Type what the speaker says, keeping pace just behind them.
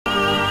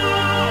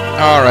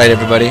Alright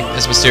everybody,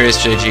 it's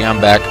Mysterious JG,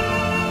 I'm back.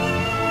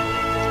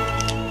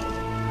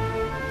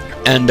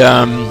 And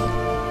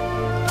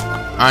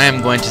I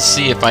am going to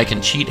see if I can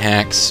cheat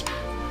hacks,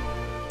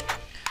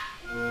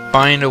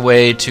 find a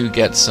way to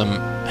get some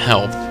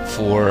help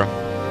for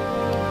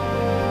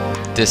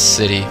this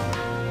city.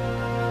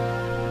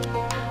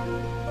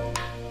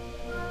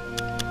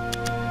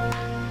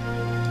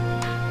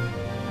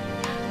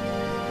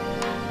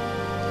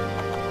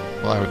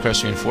 Will I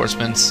request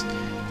reinforcements?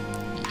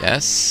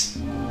 Yes.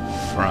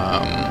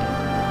 From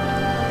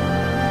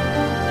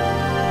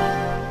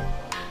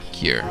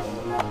here.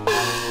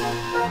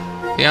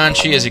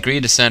 Bianchi has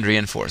agreed to send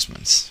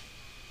reinforcements.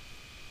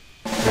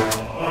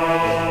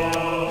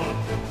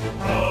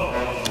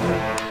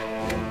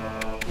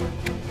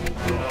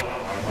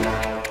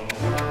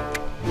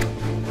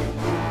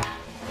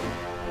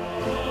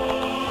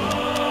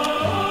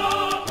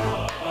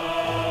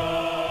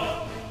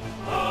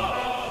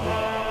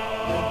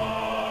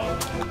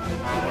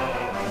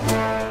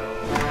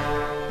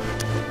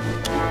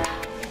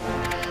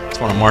 I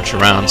want to march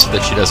around so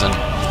that she doesn't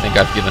think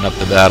I've given up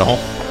the battle.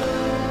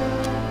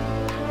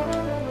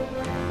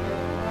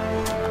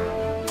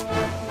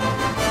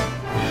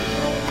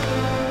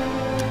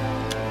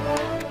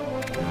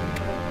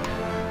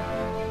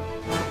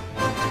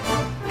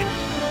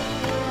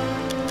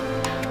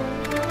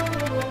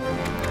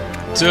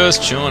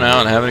 Just chilling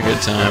out and having a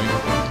good time.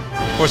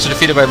 Forces are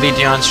defeated by Li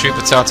Dian's troop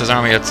with Cao Cao's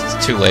army. It's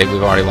too late,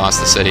 we've already lost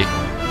the city.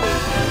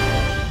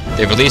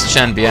 They've released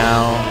Chen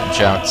Biao,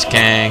 Zhao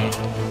Kang.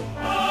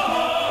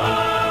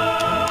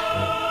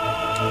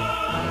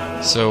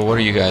 So what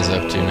are you guys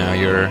up to now?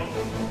 You're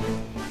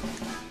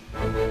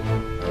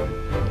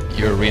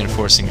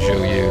reinforcing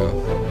Zhou Yu.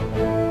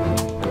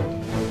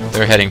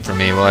 They're heading for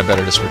me. Well, I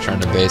better just return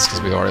to base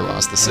because we already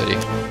lost the city.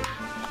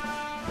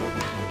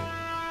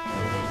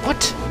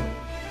 What?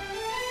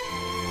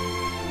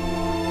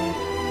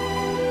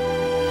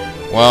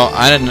 Well,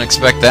 I didn't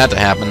expect that to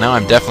happen. Now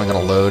I'm definitely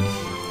gonna load.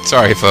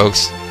 Sorry,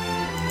 folks.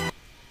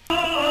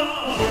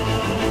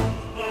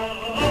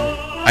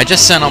 I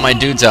just sent all my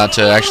dudes out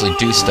to actually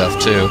do stuff,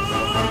 too.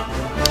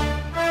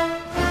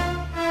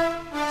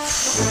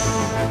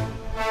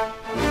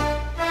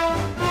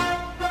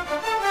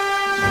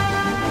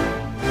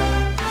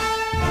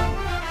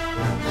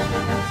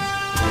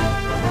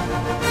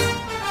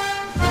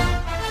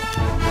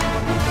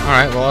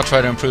 Alright, well, I'll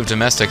try to improve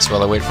domestics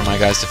while I wait for my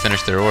guys to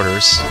finish their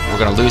orders. We're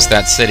gonna lose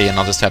that city, and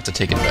I'll just have to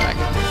take it back.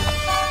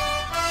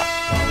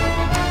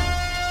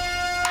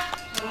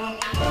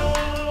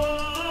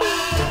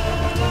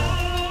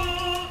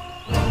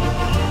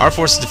 Our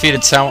forces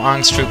defeated Cao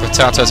Ang's troop with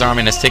Cao Cao's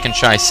army and has taken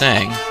Chai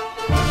Sang.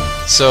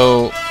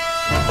 So,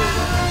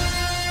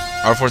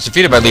 our force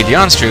defeated by Li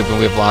Dian's troop and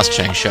we've lost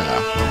Changsha.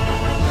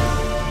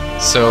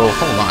 So,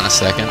 hold on a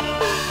second.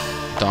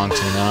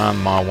 Dongtuna,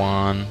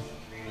 Mawan.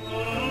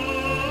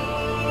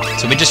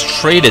 So we just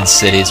traded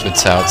cities with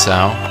Cao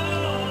Cao.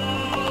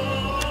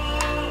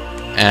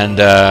 And,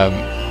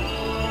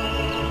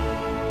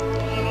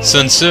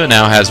 Sun Tzu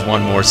now has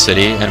one more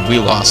city, and we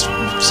lost.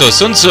 So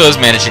Sun Tzu is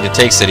managing to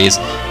take cities,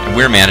 and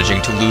we're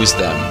managing to lose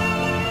them.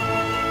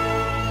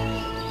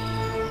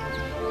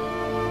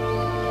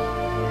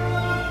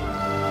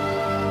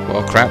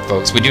 Well, crap,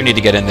 folks. We do need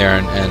to get in there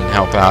and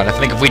help out. I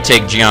think if we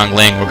take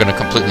Jiangling, we're going to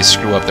completely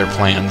screw up their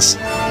plans.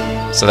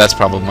 So that's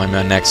probably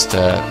my next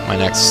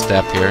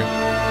step here.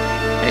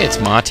 Hey, it's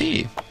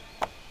Mati.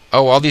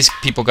 Oh, all these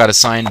people got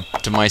assigned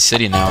to my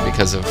city now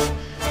because of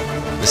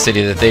the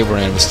city that they were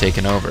in was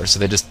taken over. So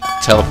they just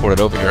teleported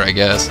over here, I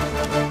guess.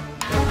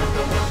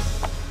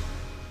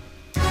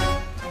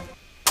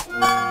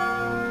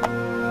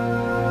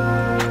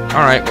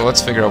 Alright, well,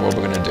 let's figure out what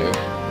we're gonna do.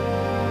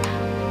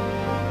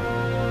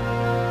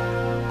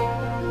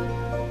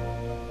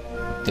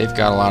 They've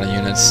got a lot of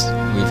units.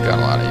 We've got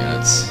a lot of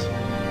units.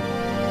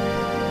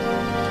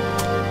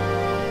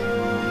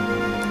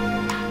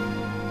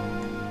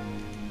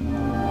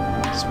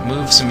 Let's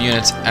move some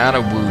units out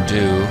of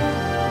Wudu.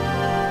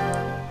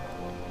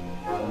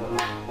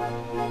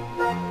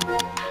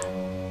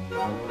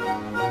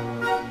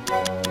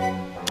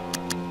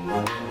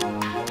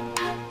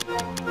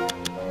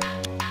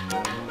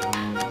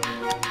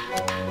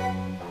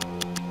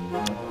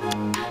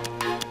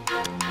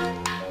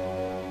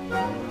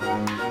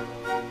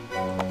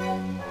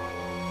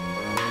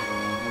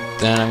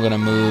 Then I'm going to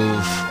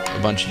move a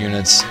bunch of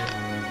units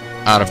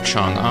out of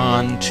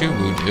Chang'an to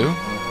Wudu.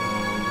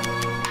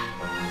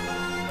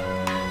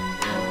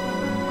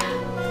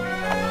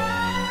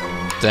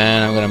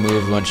 Then I'm going to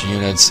move a bunch of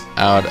units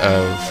out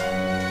of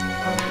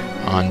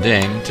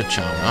Anding to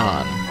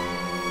Chang'an.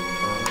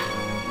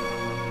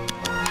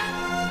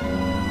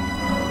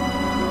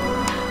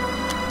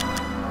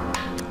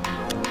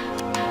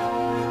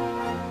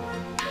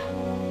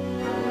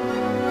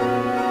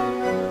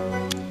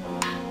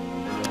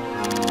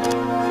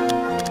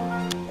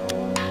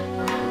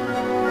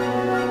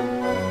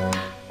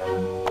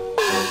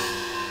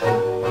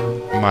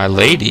 My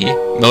lady?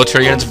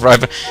 Military units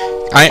arrive.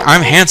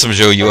 I'm handsome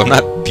Zhou Yu, I'm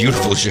not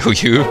beautiful Zhou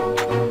Yu.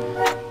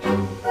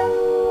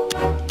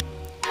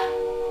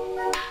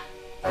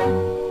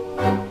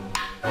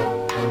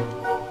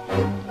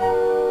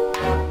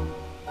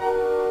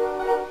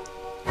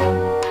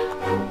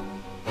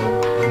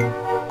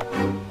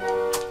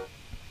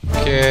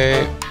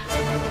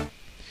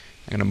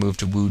 I'm gonna move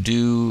to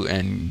Wudu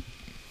and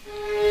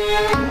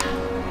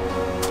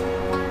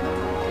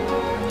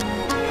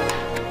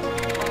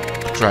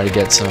try to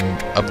get some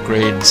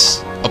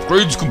upgrades.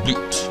 Upgrades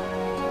complete.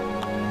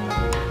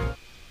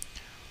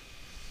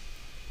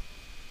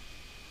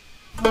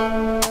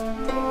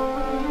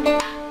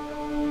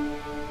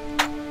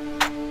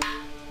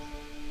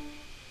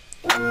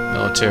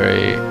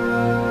 Military.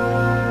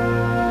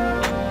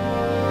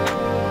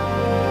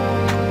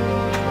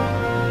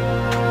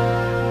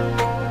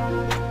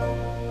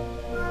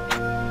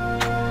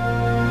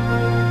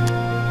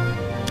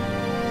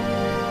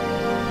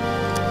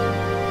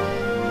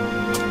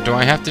 Do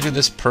I have to do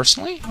this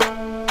personally?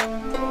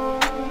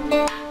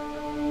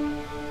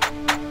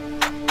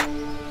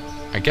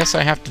 I guess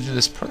I have to do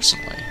this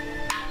personally.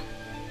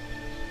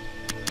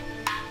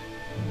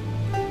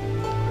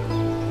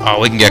 Oh,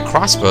 we can get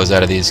crossbows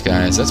out of these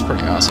guys. That's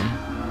pretty awesome.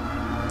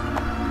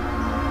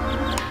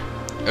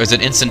 Oh, is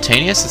it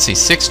instantaneous? Let's see,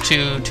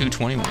 6/2,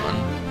 221.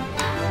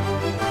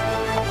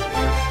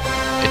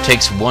 It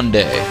takes 1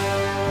 day.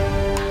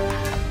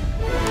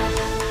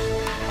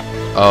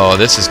 Oh,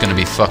 this is gonna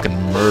be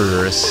fucking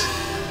murderous.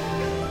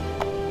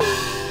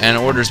 And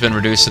order's been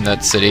reduced in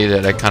that city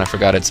that I kind of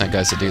forgot I'd sent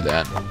guys to do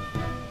that.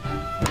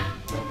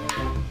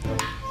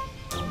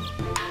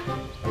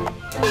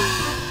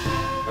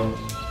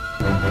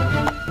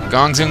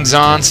 Gong Zung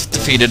Zan's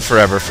defeated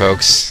forever,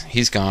 folks.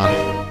 He's gone.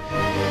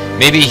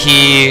 Maybe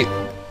he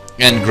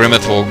and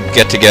Grimmeth will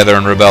get together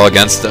and rebel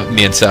against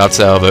me and Cao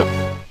Cao, but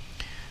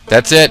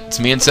that's it. It's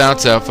me and Cao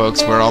Cao,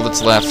 folks. We're all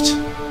that's left.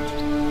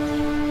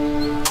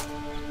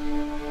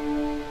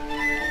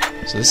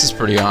 So this is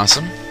pretty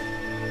awesome.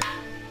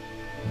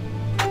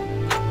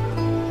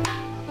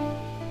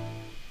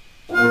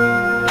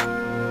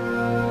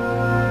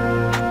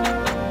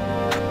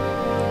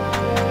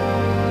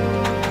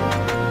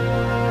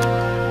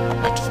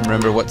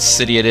 Remember what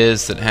city it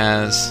is that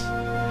has...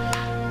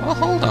 Well,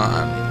 hold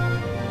on.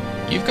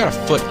 You've got a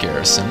foot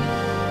garrison.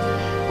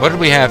 What did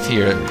we have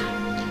here?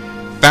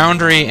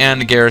 Foundry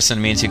and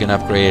garrison means you can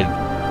upgrade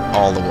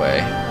all the way.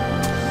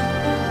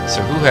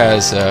 So who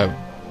has...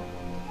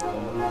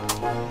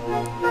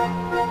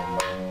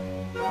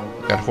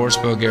 We've got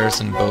horsebow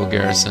garrison, bow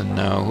garrison.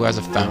 No, who has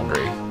a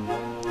foundry?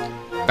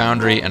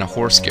 Foundry and a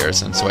horse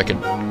garrison. So I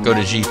could go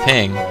to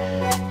Jiping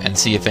and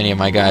see if any of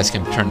my guys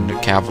can turn into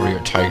cavalry or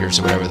tigers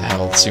or whatever the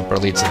hell super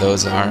elites of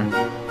those are.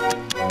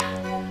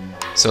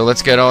 So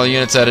let's get all the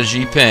units out of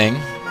Jiping.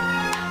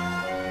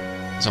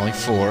 There's only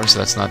 4, so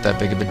that's not that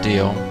big of a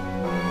deal.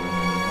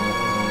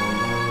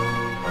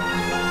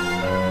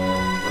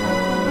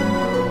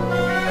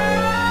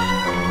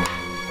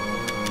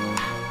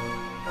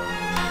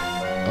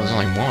 Oh, there's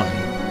only 1.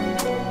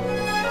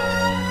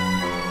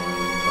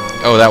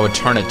 Oh, that would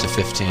turn it to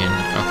 15.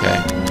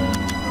 Okay.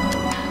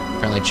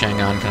 Apparently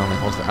Chang'an can only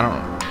hold... I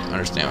don't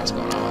understand what's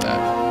going on with that.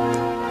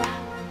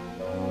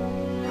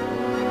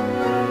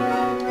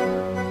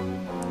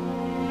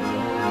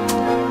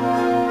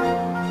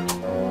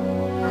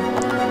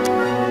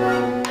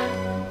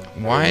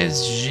 Why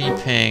is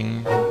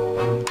Jiping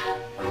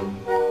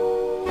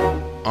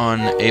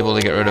unable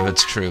to get rid of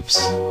its troops?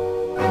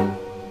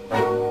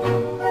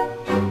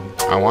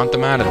 I want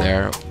them out of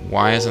there.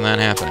 Why isn't that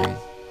happening?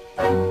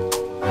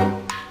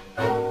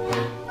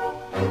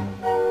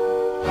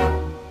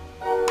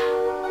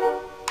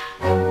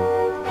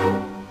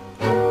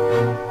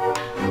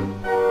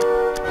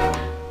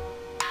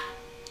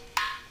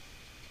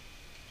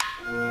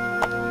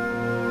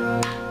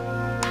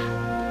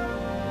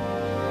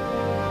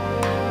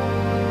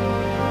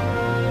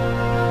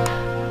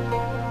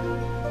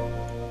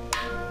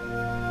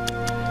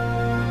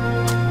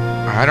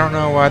 I don't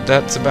know what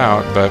that's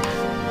about, but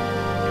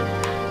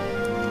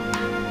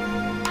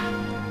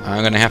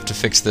I'm gonna have to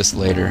fix this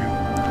later.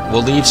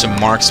 We'll leave some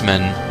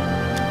marksmen.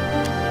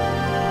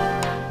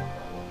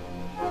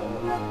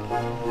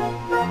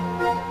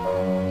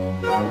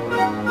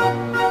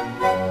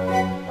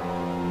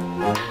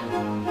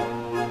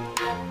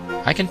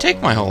 I can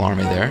take my whole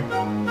army there.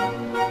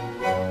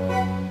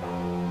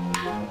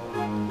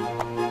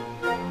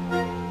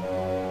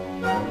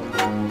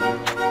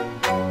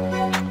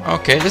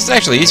 Okay, this is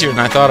actually easier than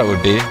I thought it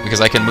would be,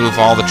 because I can move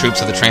all the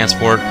troops of the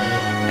transport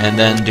and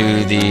then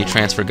do the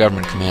transfer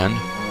government command.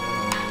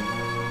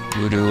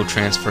 Wudu will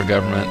transfer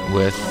government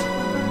with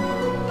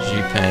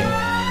Jiping.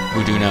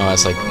 Wudu now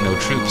has, like, no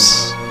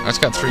troops. Oh, it's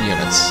got 3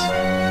 units.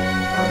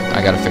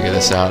 I gotta figure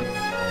this out.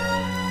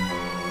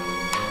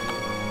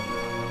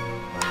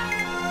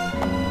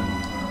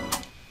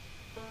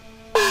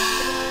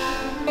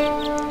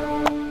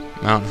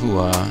 Mount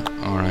Hua,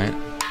 alright.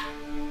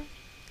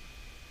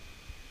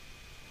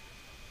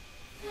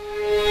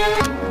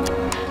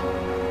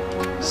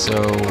 So,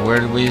 where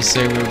did we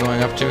say we were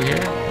going up to here?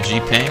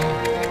 Jiping?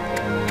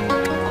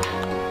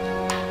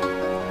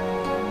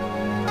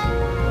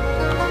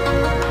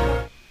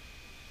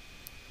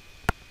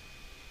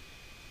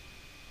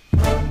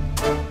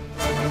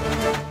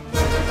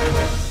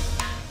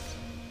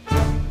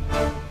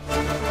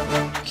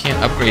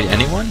 Can't upgrade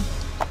anyone?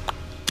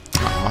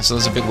 Aw. Oh, so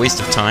there's a big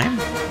waste of time?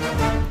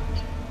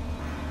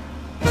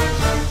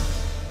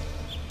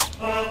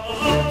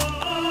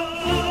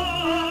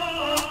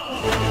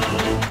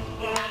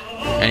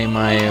 Any of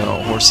my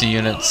horsey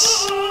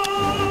units?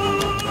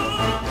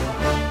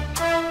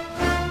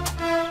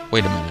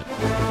 Wait a minute.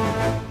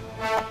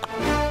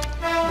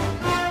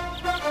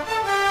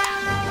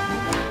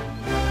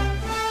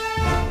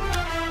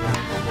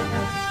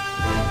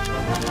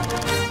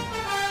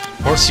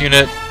 Horse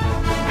unit.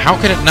 How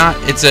could it not?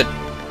 It's at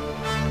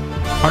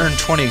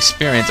 120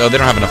 experience. Oh, they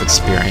don't have enough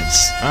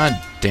experience. Ah,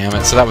 damn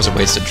it. So that was a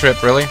wasted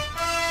trip, really?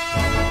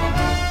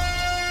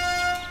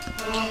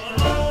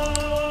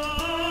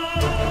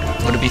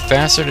 Would it be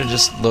faster to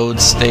just load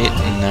state?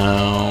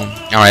 No.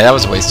 Alright, that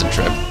was a wasted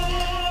trip.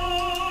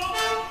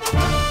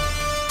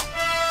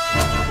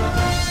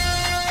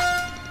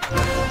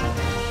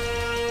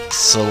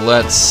 So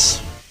let's...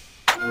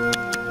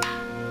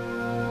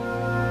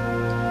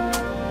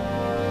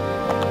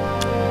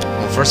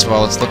 Well, first of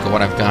all, let's look at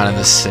what I've got in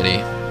this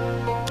city.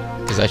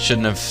 Because I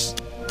shouldn't have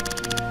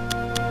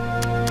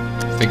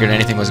figured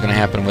anything was going to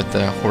happen with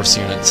the horse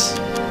units.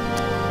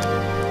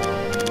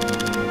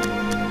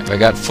 If I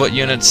got foot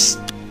units,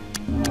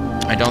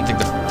 I don't think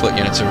the foot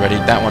units are ready.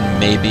 That one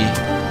maybe,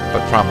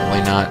 but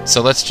probably not.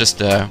 So let's just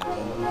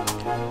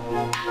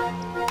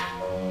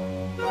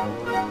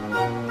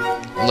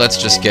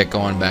get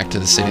going back to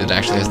the city that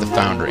actually has the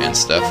foundry and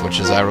stuff, which,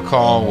 as I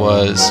recall,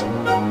 was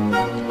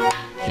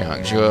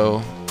Zhou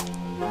Yu.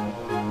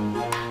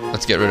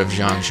 Let's get rid of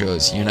Zhou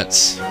Yu's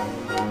units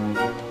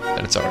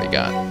that it's already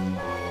got.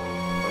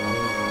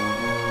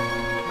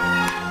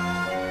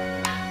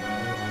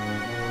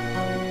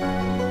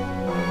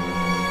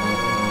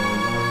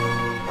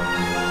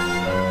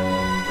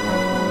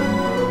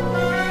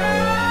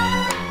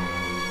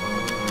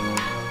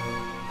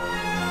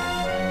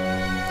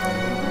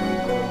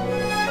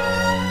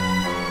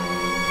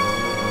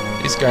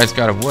 These guys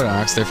got a wood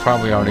ox. They've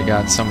probably already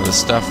got some of the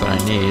stuff that I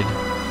need.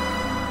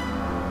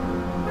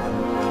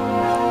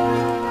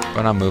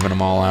 But I'm moving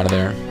them all out of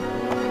there.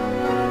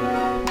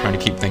 Trying to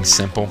keep things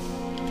simple.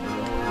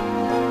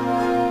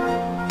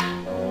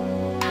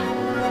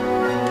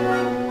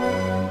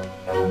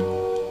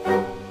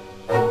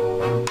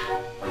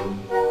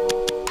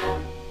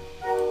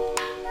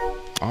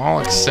 All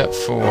except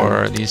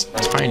for these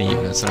tiny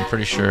units that I'm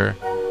pretty sure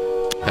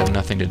had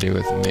nothing to do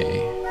with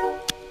me.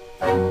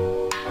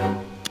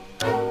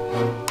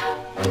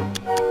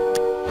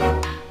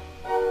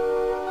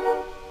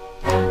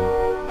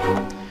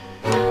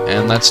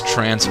 And let's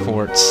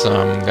transport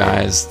some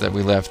guys that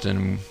we left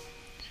in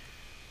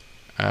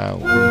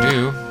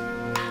Wudu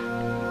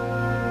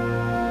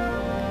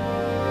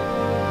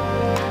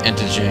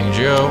into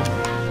Zhangzhou.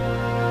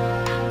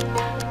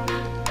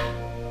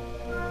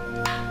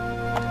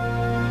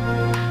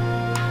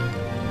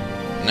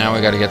 Now we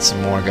got to get some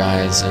more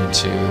guys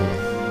into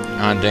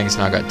Anding's.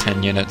 Now got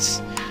 10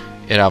 units.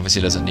 It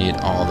obviously doesn't need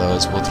all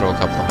those. We'll throw a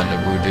couple of them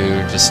into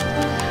Wudu. Just,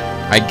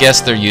 I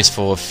guess they're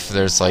useful if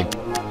there's like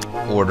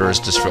orders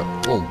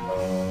disrupt. Whoa.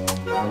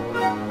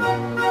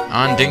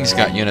 Anding's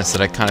got units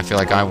that I kind of feel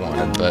like I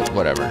wanted, but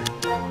whatever.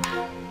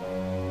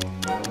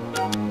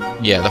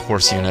 Yeah, the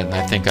horse unit, and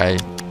I think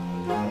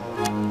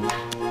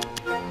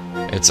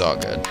it's all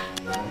good.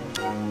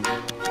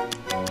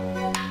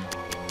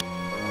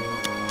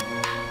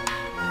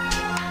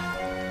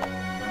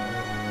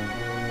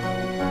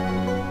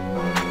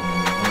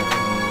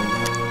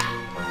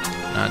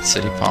 Not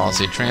city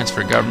policy.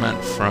 Transfer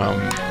government from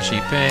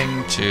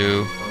Xiping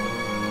to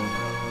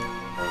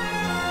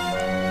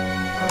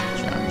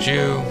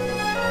Jiangsu.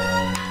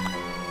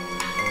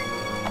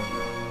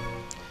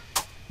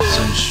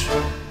 Since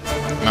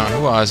Mount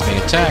Hua is being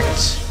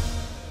attacked.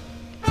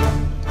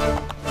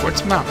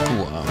 Where's Mount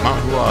Hua?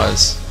 Mount Hua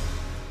is...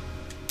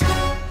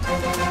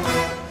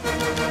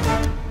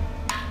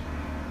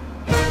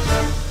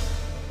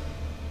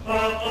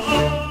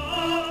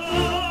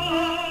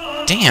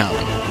 Damn!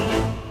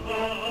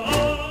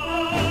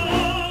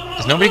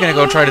 Is nobody gonna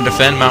go try to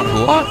defend Mount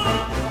Hua?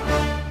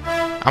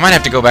 I might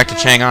have to go back to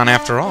Chang'an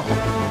after all.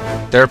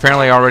 They're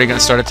apparently already gonna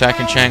start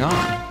attacking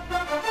Chang'an.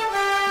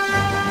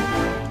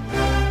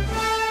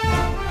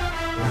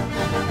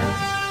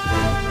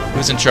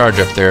 Who's in charge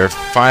up there?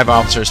 5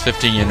 officers,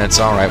 15 units.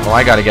 All right. Well,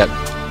 I gotta get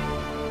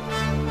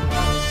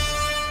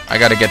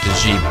to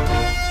Jiping.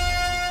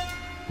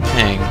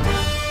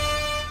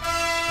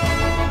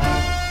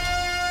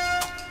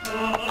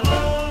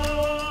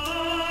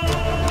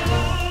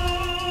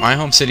 My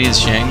home city is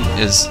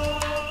Jiangzhou.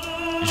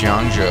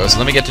 So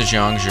let me get to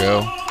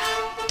Jiangzhou.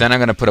 Then I'm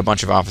gonna put a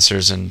bunch of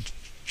officers in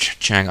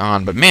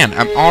Chang'an. But man,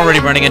 I'm already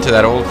running into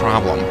that old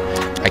problem.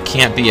 I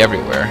can't be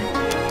everywhere.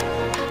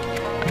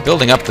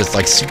 Building up this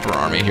like super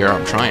army here.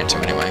 I'm trying to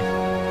anyway.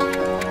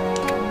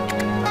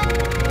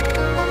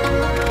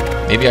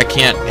 Maybe I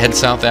can't head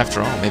south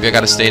after all. Maybe I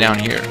gotta stay down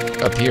here.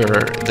 Up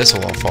here, this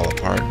will all fall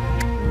apart.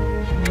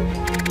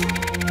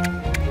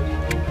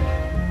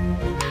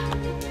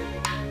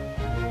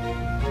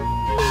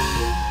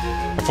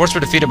 Our forces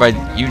were defeated by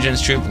Yu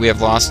Jin's troop. We have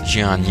lost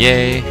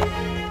Jianye.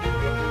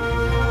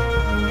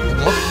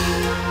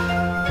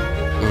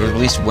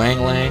 released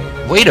Wang Lang.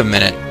 Wait a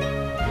minute.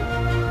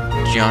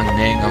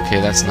 Jiangning. Okay,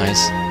 that's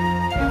nice.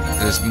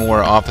 There's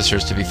more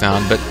officers to be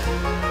found, but...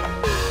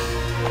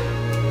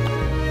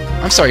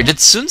 I'm sorry, did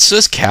Sun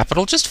Tzu's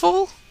capital just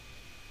fall?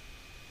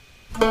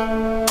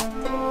 I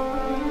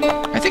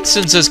think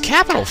Sun Tzu's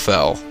capital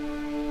fell.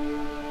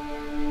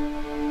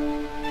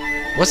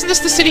 Wasn't this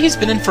the city he's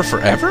been in for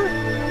forever?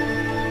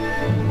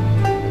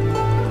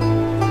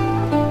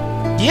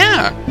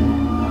 Yeah!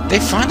 They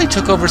finally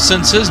took over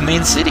Sun Tzu's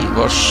main city.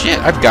 Well, shit,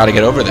 I've got to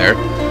get over there.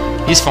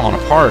 He's falling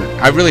apart.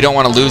 I really don't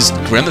want to lose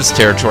Grimmeth's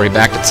territory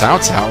back to Cao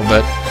Cao,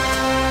 but...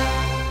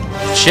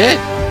 shit!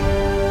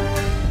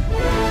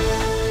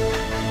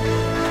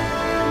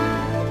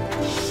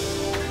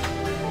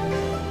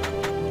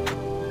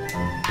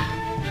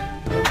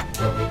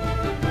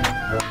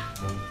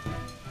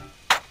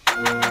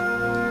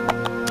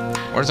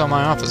 Where's all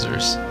my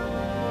officers?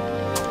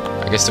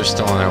 I guess they're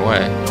still on their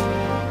way.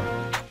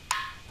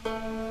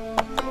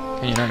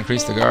 Can you not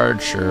increase the guard?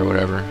 Sure,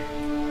 whatever.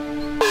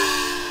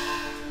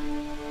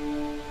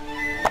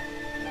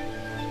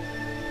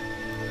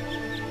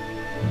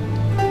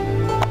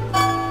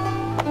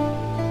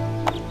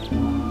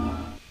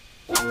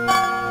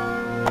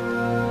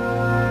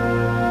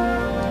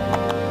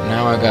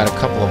 Now I've got a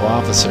couple of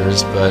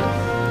officers, but...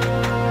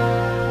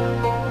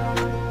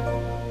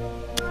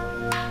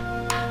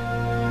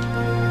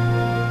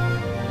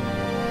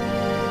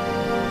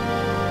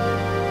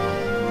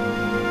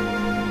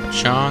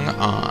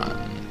 Chang'an.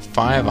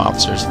 5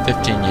 officers,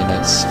 15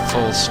 units,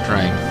 full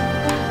strength.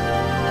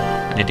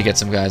 I need to get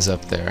some guys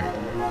up there.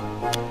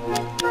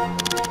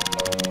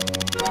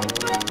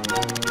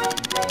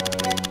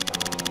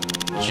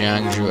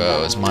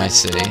 Jiangzhou is my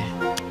city.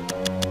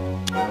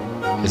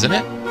 Isn't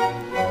it?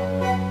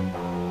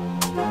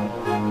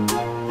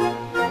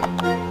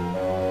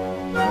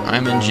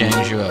 I'm in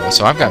Jiangzhou.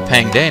 So I've got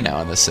Pang De now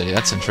in this city.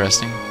 That's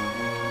interesting.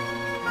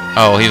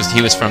 Oh, he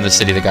was from the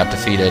city that got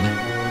defeated.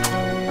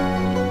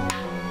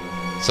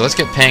 So let's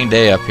get Pang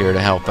De up here to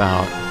help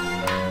out.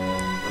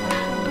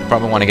 I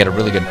probably want to get a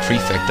really good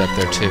prefect up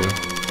there too.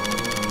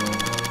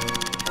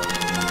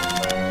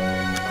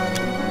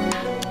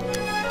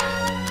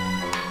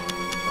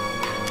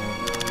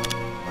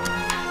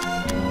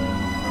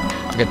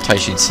 I'll get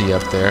Taishid Si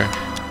up there.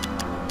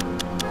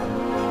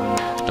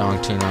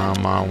 Dongtuna,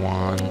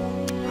 Mawan.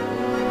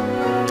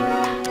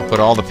 I'll put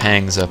all the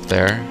Pangs up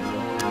there.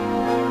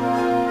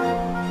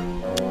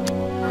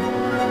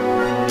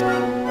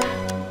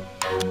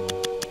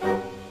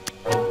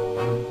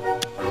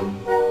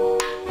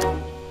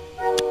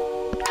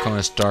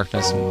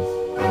 Darkness, and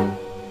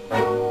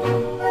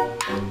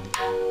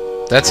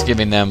that's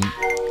giving them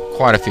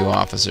quite a few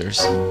officers.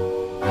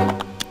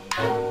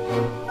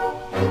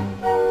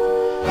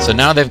 So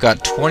now they've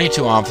got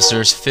 22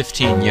 officers,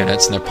 15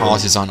 units, and their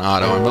policy's on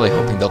auto. I'm really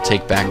hoping they'll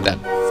take back that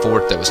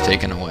fort that was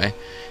taken away.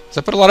 So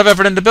I put a lot of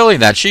effort into building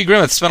that. Xi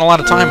Grimmeth spent a lot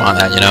of time on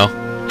that, you know.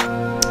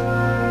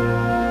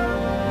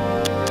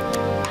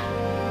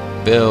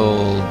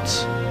 Build...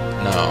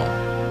 no.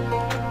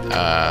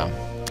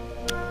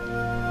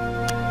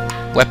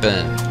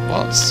 Weapon.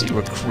 Well, let's see.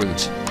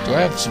 Recruit. Do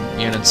I have some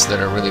units that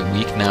are really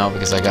weak now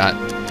because I got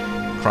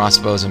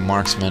crossbows and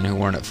marksmen who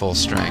weren't at full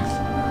strength?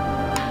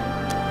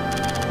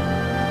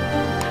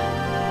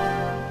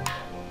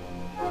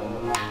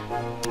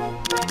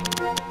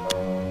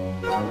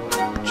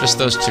 Just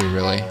those two,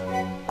 really.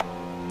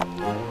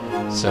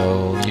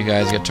 So you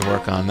guys get to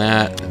work on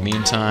that. In the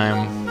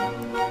meantime,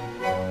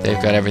 they've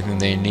got everything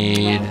they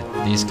need.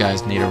 These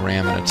guys need a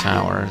ram and a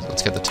tower.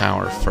 Let's get the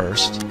tower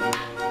first.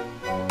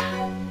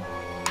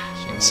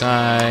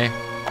 Sai.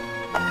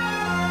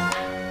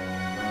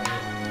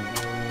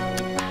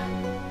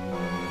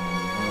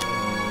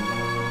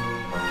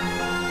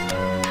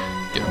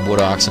 Get wood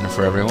oxen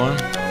for everyone.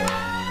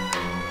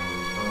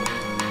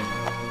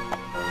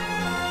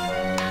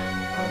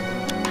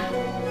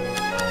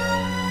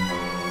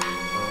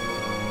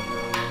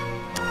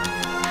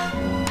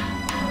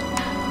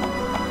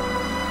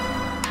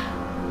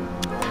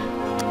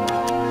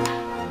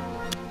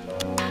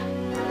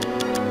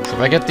 So if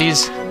I get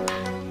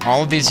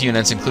all of these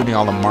units, including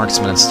all the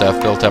marksmen and stuff,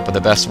 built up with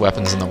the best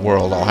weapons in the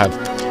world, I'll have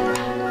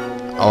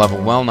a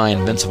well-nigh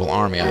invincible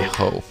army, I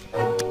hope.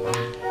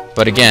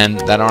 But again,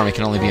 that army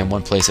can only be in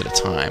one place at a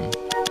time.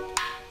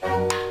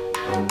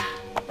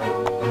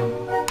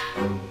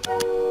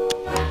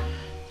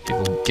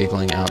 People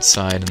giggling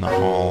outside in the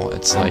hall.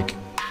 It's like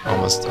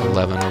almost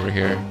 11 over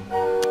here.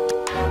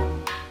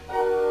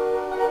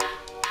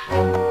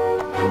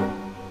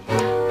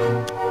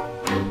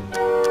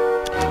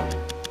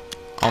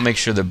 I'll make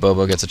sure that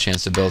Bobo gets a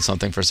chance to build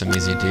something for some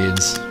easy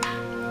deeds.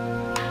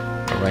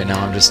 But right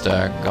now I'm just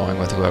going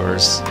with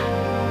whoever's...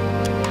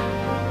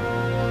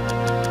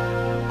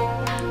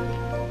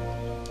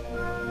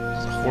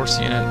 Does a horse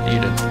unit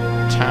need a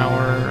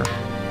tower?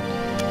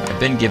 I've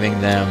been giving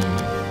them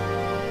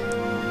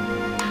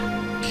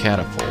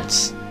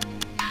catapults.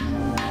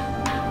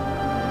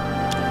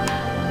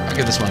 I'll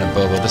give this one to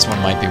Bobo. This one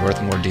might be worth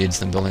more deeds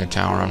than building a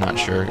tower, I'm not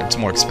sure. It's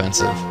more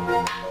expensive.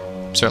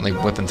 I'm certainly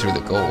whipping through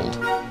the gold.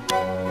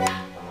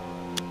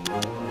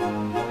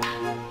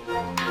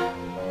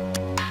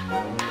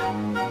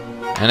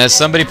 And as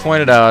somebody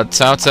pointed out,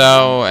 Cao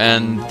Cao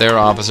and their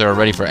officer are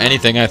ready for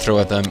anything I throw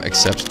at them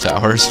except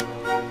towers.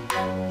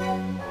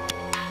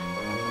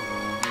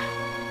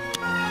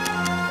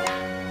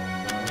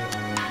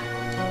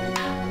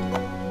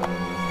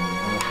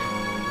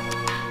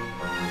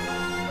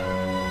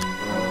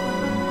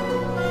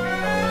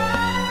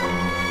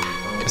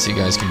 Guess you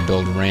guys can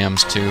build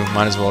rams too.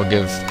 Might as well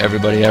give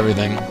everybody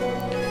everything.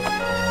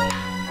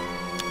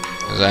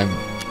 Because I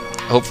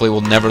hopefully will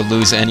never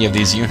lose any of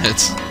these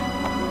units.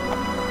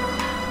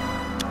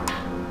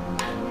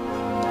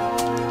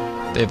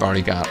 They've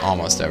already got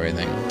almost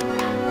everything.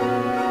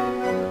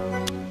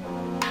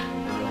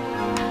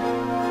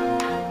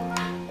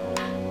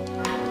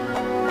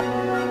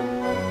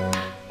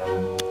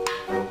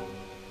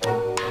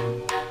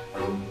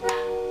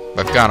 If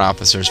I've got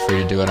officers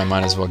free to do it, I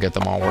might as well get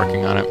them all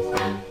working on it.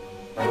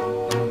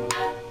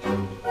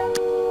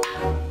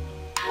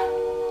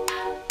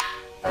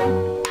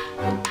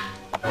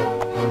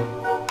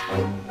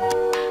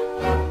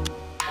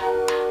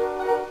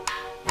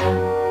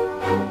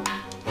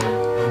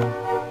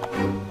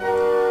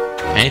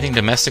 Anything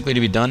domestically to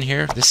be done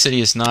here? This city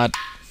is not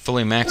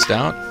fully maxed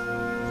out.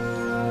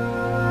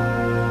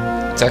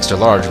 It's extra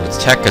large, but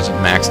its tech isn't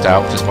maxed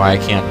out, which is why I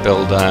can't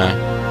build,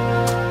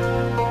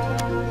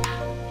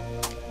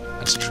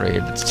 let's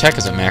trade. Its tech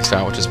isn't maxed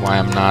out, which is why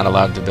I'm not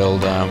allowed to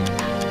build,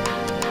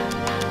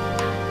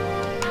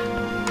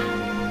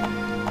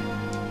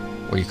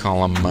 what do you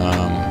call them,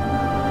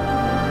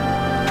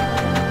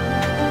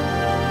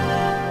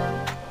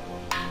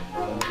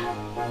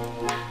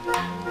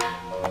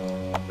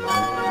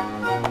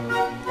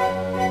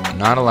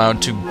 not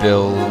allowed to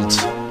build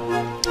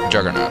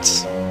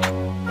juggernauts.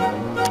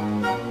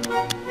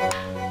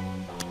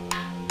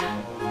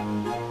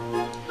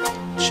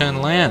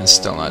 Chen Lan is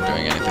still not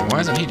doing anything. Why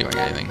isn't he doing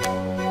anything?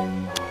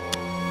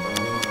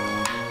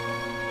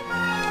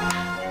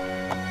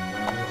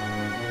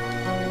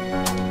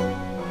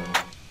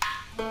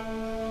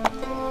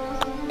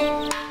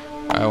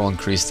 I will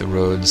increase the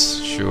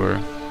roads,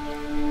 sure.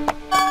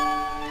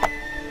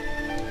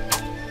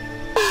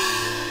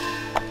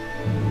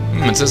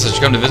 It says I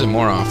should come to visit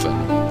more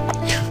often.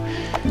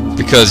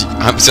 Because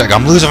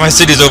I'm losing my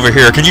cities over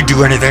here. Can you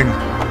do anything?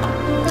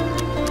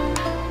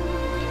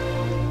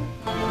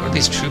 What are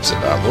these troops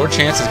about? Lord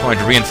Chance is going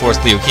to reinforce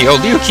Liu Qi. Oh,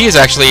 Liu Qi is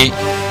actually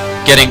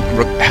getting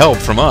help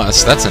from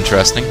us. That's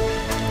interesting.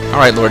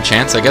 Alright, Lord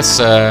Chance, I guess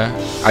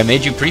I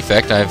made you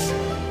prefect. I've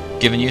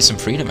given you some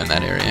freedom in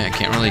that area. I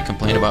can't really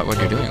complain about what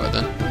you're doing with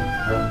it.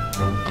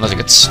 Unless it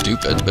gets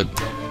stupid, but...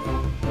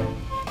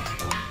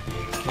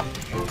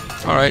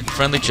 Alright,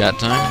 friendly chat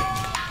time.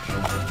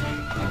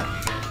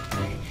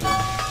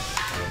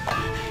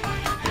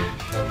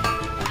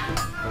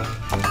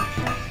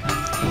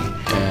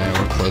 Yeah,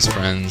 we're close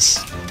friends.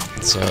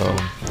 So,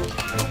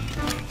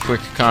 quick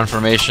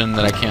confirmation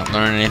that I can't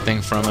learn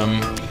anything from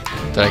him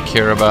that I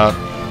care about,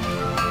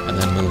 and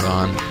then move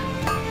on.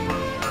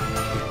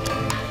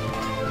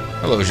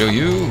 Hello, Zhou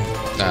Yu.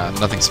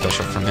 Nothing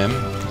special from him.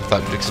 I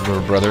thought because we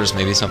were brothers,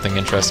 maybe something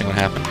interesting would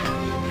happen.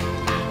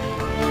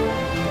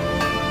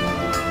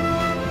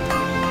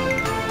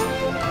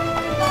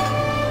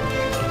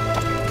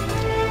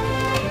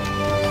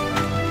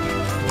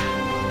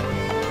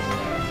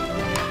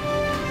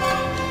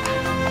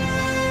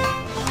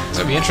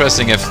 It'd be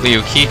interesting if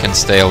Liu Qi can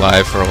stay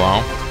alive for a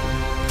while.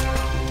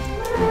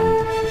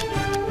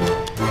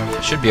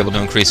 Should be able to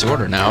increase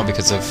order now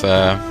because of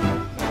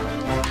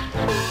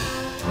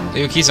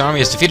Liu Qi's army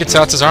has defeated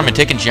Cao Cao's army and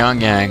taken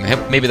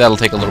Jiangyang. Maybe that'll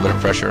take a little bit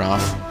of pressure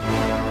off.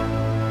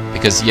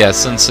 Because yeah,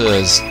 Sun Ce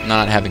is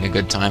not having a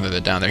good time of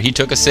it down there. He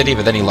took a city,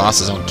 but then he lost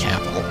his own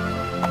capital.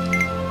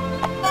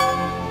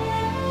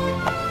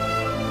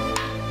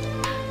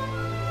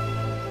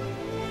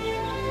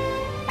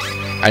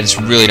 I just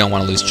really don't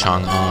want to lose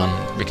Chang'an,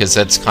 because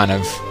that's kind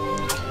of...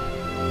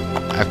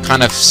 I've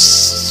kind of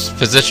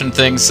positioned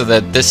things so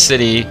that this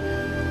city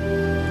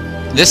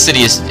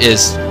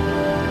is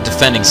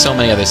defending so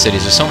many other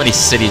cities. There's so many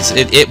cities.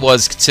 It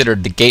was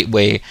considered the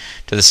gateway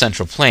to the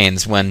Central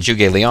Plains when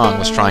Zhuge Liang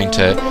was trying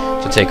to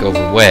take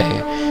over Wei.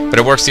 But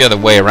it works the other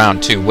way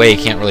around too. Wei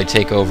can't really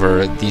take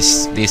over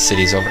these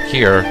cities over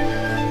here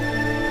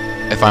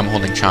if I'm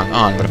holding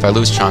Chang'an, but if I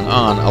lose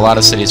Chang'an, a lot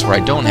of cities where I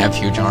don't have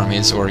huge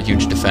armies or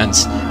huge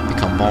defense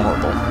become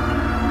vulnerable.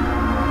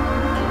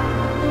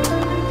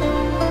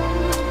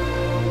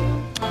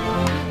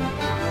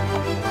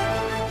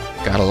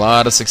 Got a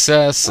lot of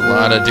success, a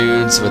lot of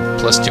dudes with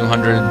plus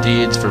 200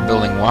 deeds for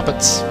building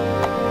Wappets.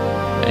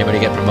 Anybody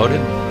get promoted?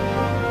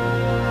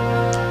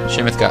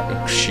 Shigrimith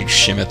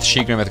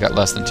got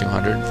less than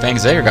 200. Fang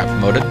Zayer got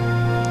promoted.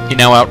 He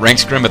now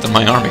outranks Grimith in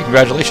my army.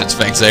 Congratulations,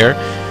 Fang Zayer.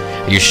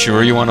 Are you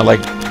sure you want to,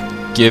 like,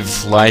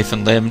 give life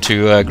and limb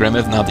to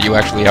Grimith now that you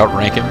actually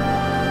outrank him?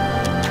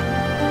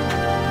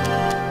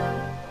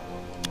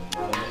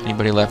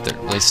 Anybody left that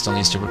really still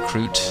needs to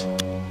recruit?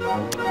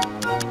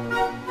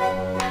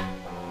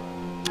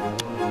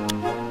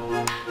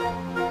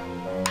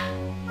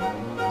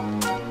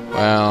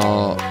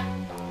 Well,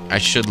 I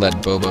should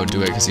let Bobo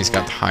do it because he's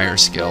got the higher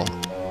skill.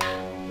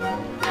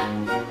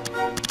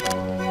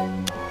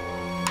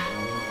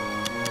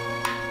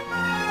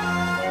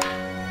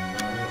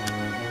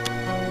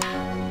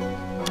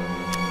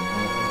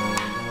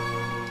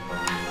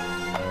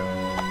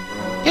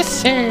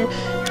 Yes, sir.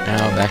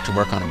 Now back to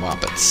work on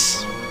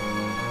Woppets.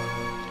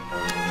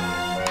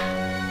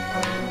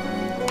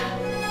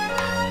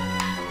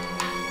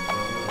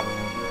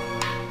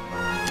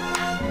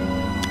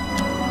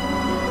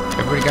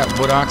 Everybody got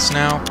Wood Ox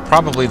now?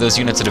 Probably those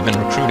units that have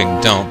been recruiting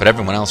don't, but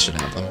everyone else should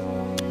have them.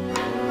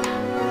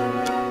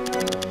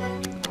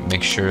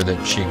 Make sure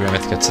that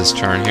She-Grimmeth gets his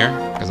turn here,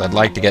 because I'd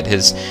like to get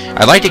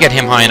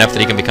him high enough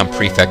that he can become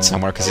prefect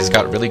somewhere, because he's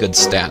got really good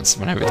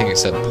stats on everything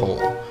except pole,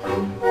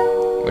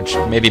 which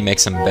maybe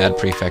makes him bad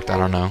prefect. I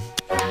don't know.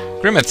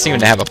 Grimmeth seemed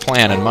to have a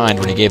plan in mind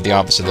when he gave the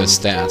officer those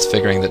stats,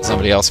 figuring that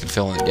somebody else could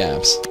fill in the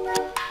gaps,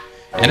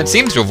 and it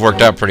seems to have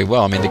worked out pretty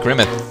well. I mean, the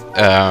Grimmeth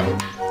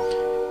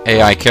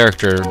AI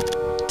character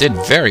did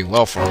very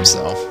well for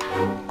himself.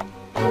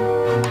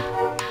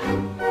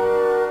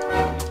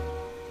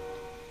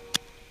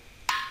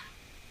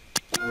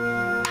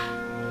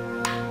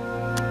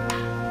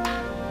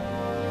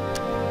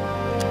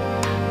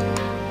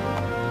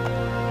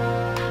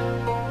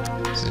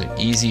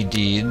 Easy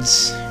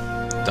deeds,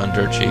 done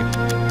dirt cheap.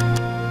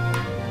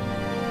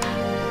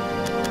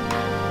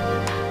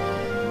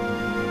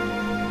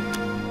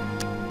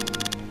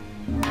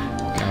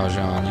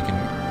 Gaojian, you can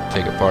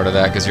take a part of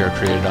that because you're a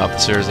created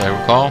officer, as I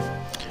recall.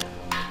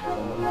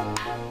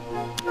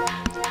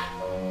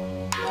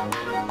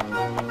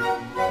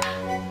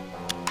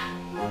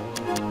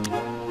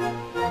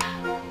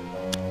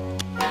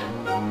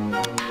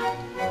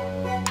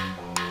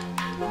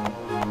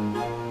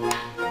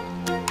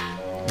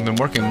 I've been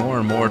working more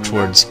and more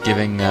towards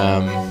giving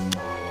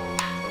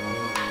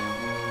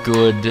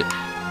good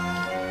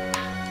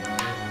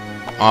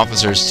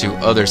officers to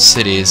other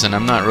cities, and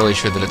I'm not really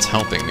sure that it's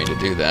helping me to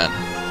do that.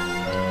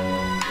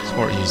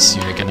 Horse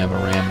unit can have a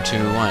ram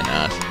too, why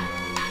not?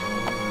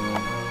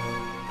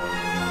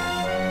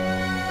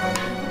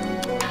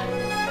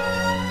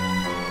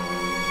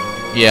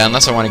 Yeah,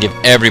 unless I want to give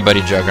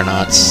everybody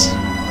juggernauts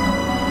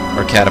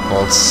or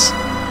catapults.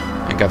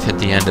 I think I've hit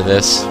the end of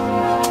this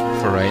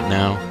for right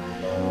now.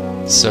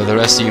 So the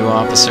rest of you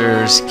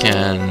officers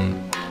can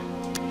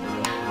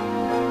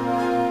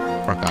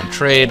work on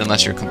trade,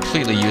 unless you're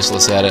completely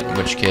useless at it, in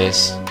which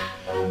case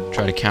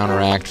try to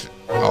counteract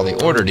all the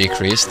order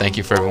decrease. Thank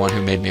you for everyone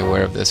who made me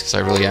aware of this, because I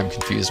really am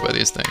confused by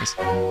these things.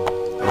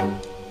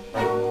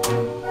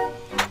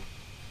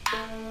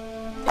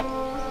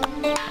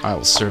 I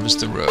will service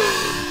the road.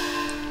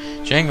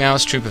 Zhang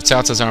Mao's troop of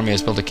Cao Cao's army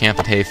has built a camp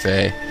at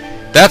Hefei.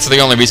 That's the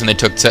only reason they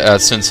took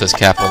Sun Ce's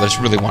capital. They just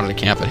really wanted a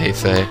camp at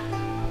Hefei.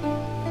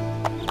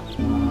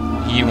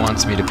 He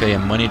wants me to pay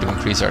him money to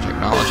increase our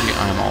technology.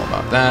 I'm all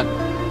about that.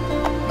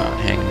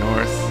 Hang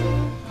north.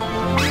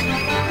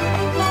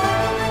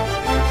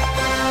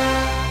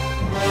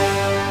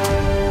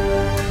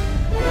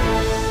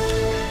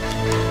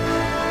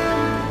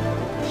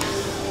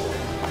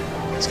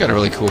 He's got a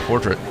really cool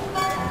portrait.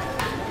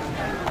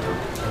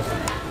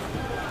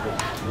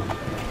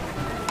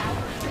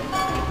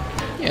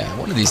 Yeah,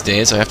 one of these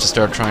days I have to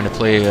start trying to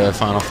play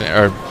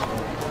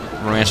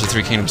Romance of the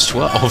Three Kingdoms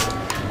 12.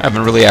 I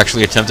haven't really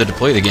actually attempted to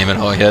play the game at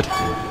all yet.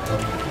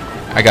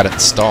 I got it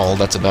installed,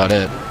 that's about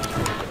it.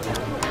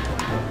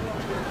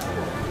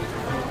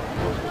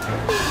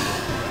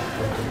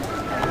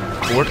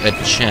 Fort at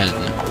Chen.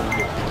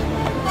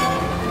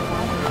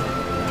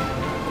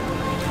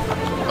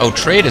 Oh,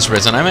 trade has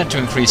risen. I meant to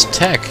increase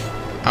tech.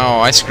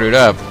 Oh, I screwed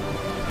up.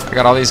 I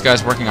got all these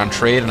guys working on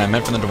trade, and I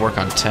meant for them to work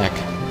on tech.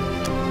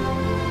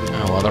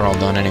 Oh, well, they're all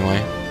done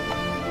anyway.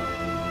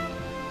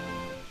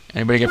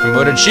 Anybody get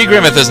promoted?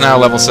 She-Grimmeth is now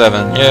level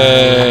 7.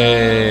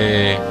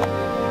 Yay!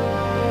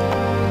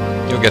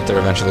 You'll get there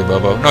eventually,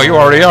 Bobo. No, you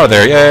already are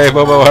there. Yay!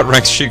 Bobo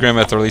outranks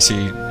She-Grimmeth, or at least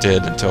he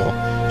did until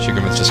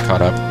She-Grimmeth just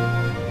caught up.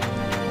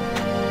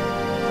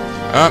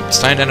 Oh, it's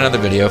time to end another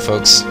video,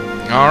 folks.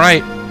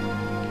 Alright.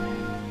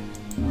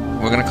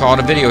 We're going to call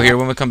it a video here.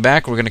 When we come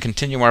back, we're going to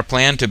continue our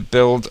plan to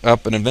build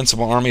up an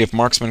invincible army of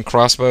marksmen,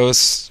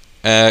 crossbows,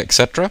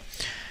 etc.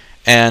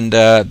 And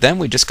then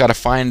we just got to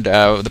find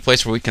the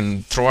place where we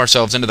can throw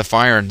ourselves into the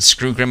fire and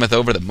screw Grimmeth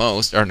over the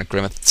most. Or not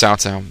Grimmeth, Cao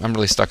Cao. I'm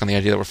really stuck on the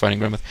idea that we're fighting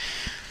Grimmeth.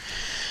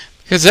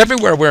 Because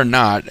everywhere we're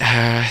not,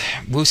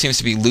 Wu seems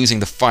to be losing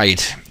the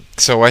fight.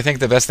 So I think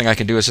the best thing I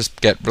can do is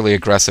just get really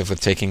aggressive with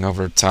taking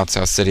over Cao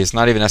Cao cities.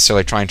 Not even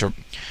necessarily trying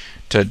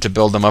to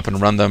build them up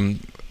and run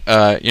them,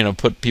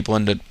 put people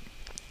into...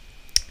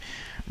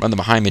 run them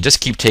behind me.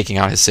 Just keep taking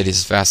out his cities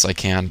as fast as I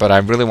can. But I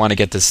really want to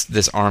get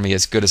this army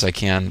as good as I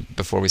can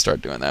before we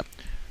start doing that.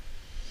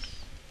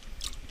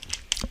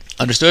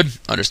 Understood?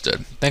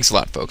 Understood. Thanks a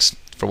lot, folks,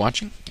 for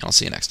watching. I'll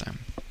see you next time.